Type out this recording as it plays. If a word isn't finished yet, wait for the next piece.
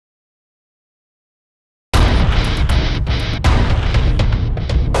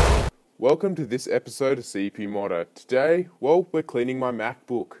Welcome to this episode of CPU Modder. Today, we're cleaning my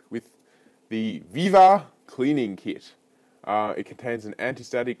MacBook with the Viva cleaning kit. It contains an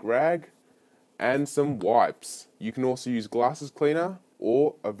anti-static rag and some wipes. You can also use glasses cleaner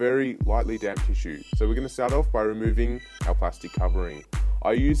or a very lightly damp tissue. So we're going to start off by removing our plastic covering.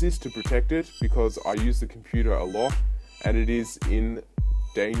 I use this to protect it because I use the computer a lot and it is in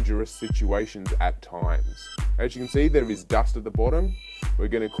dangerous situations at times. As you can see, there is dust at the bottom. We're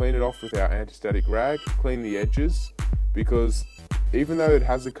going to clean it off with our anti-static rag, clean the edges, because even though it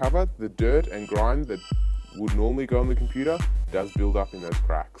has a cover, the dirt and grime that would normally go on the computer does build up in those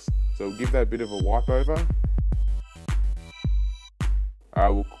cracks. So we'll give that a bit of a wipe over.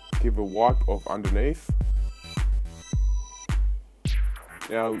 We'll give a wipe of underneath.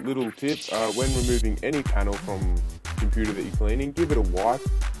 Now, little tip, when removing any panel from computer that you're cleaning, give it a wipe,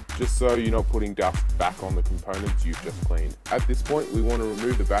 just so you're not putting dust back on the components you've just cleaned. At this point, we want to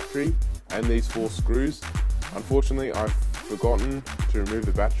remove the battery and these 4 screws. Unfortunately, I've forgotten to remove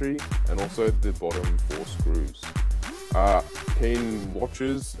the battery and also the bottom 4 screws. Keen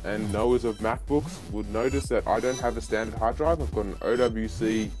watchers and knowers of MacBooks would notice that I don't have a standard hard drive. I've got an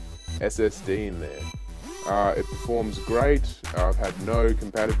OWC SSD in there. It performs great. I've had no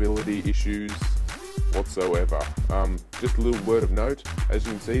compatibility issues whatsoever. Just a little word of note, as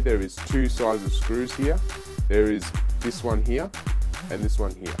you can see, there is 2 sizes of screws here. There is this one here and this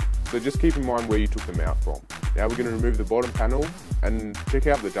one here. So just keep in mind where you took them out from. Now we're going to remove the bottom panel and check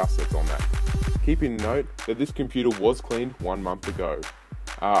out the dust that's on that. Keep in note that this computer was cleaned 1 month ago.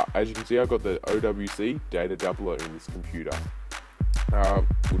 As you can see, I've got the OWC data doubler in this computer.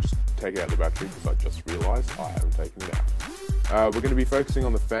 We'll just take out the battery because I just realised I haven't taken it out. We're going to be focusing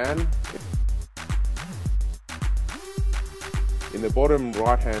on the fan. In the bottom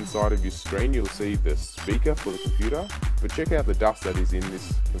right hand side of your screen, you'll see the speaker for the computer, but check out the dust that is in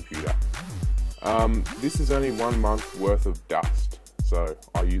this computer. This is only 1 month worth of dust, so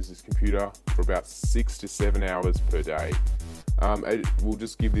I use this computer for about 6 to 7 hours per day. We'll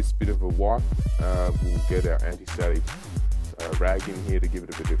just give this a bit of a wipe. We'll get our anti-static rag in here to give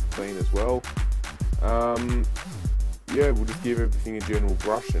it a bit of a clean as well. Yeah, we'll just give everything a general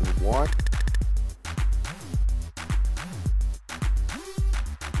brush and wipe.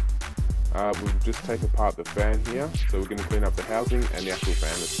 We'll just take apart the fan here, so we're going to clean up the housing and the actual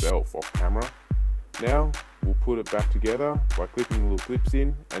fan itself off camera. Now we'll put it back together by clipping the little clips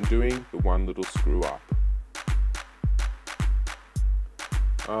in and doing the one little screw up.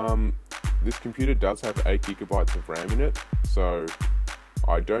 This computer does have 8 GB of RAM in it, so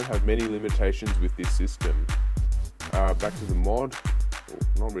I don't have many limitations with this system. Back to the mod,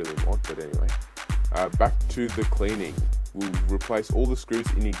 well, not really a mod, but anyway. Back to the cleaning. We'll replace all the screws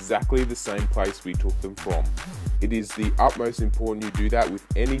in exactly the same place we took them from. It is the utmost important you do that with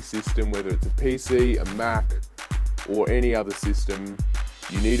any system, whether it's a PC, a Mac, or any other system.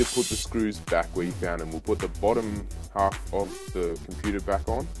 You need to put the screws back where you found them. We'll put the bottom half of the computer back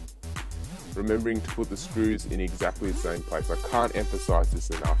on, remembering to put the screws in exactly the same place. I can't emphasize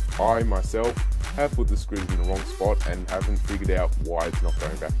this enough. I myself have put the screws in the wrong spot and haven't figured out why it's not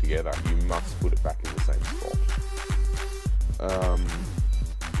going back together. You must put it back in the same spot.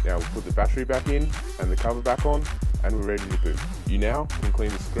 Now we'll put the battery back in and the cover back on and we're ready to boot. You now can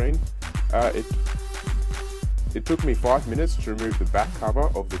clean the screen. It took me 5 minutes to remove the back cover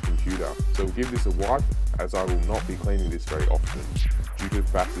of the computer, so we'll give this a wipe, as I will not be cleaning this very often due to the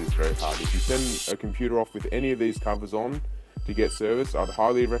fact that it's very hard. If you send a computer off with any of these covers on to get service, I'd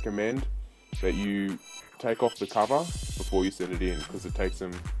highly recommend that you take off the cover before you send it in, because it takes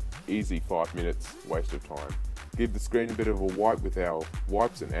them easy 5 minutes waste of time. Give the screen a bit of a wipe with our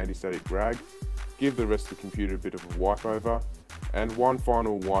wipes and anti-static rag. Give the rest of the computer a bit of a wipe over. And one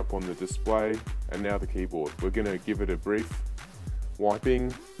final wipe on the display and now the keyboard. We're going to give it a brief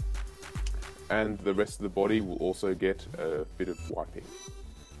wiping and the rest of the body will also get a bit of wiping.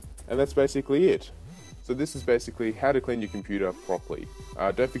 And that's basically it. So this is basically how to clean your computer properly.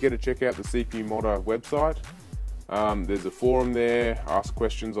 Don't forget to check out the CPU Modder website. There's a forum there, ask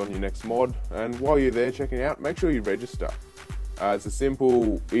questions on your next mod, and while you're there checking out, make sure you register. It's a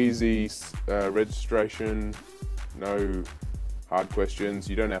simple, easy registration, no hard questions.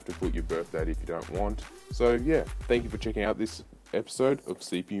 You don't have to put your birth date if you don't want. So yeah, thank you for checking out this episode of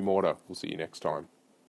CPU Modder. We'll see you next time.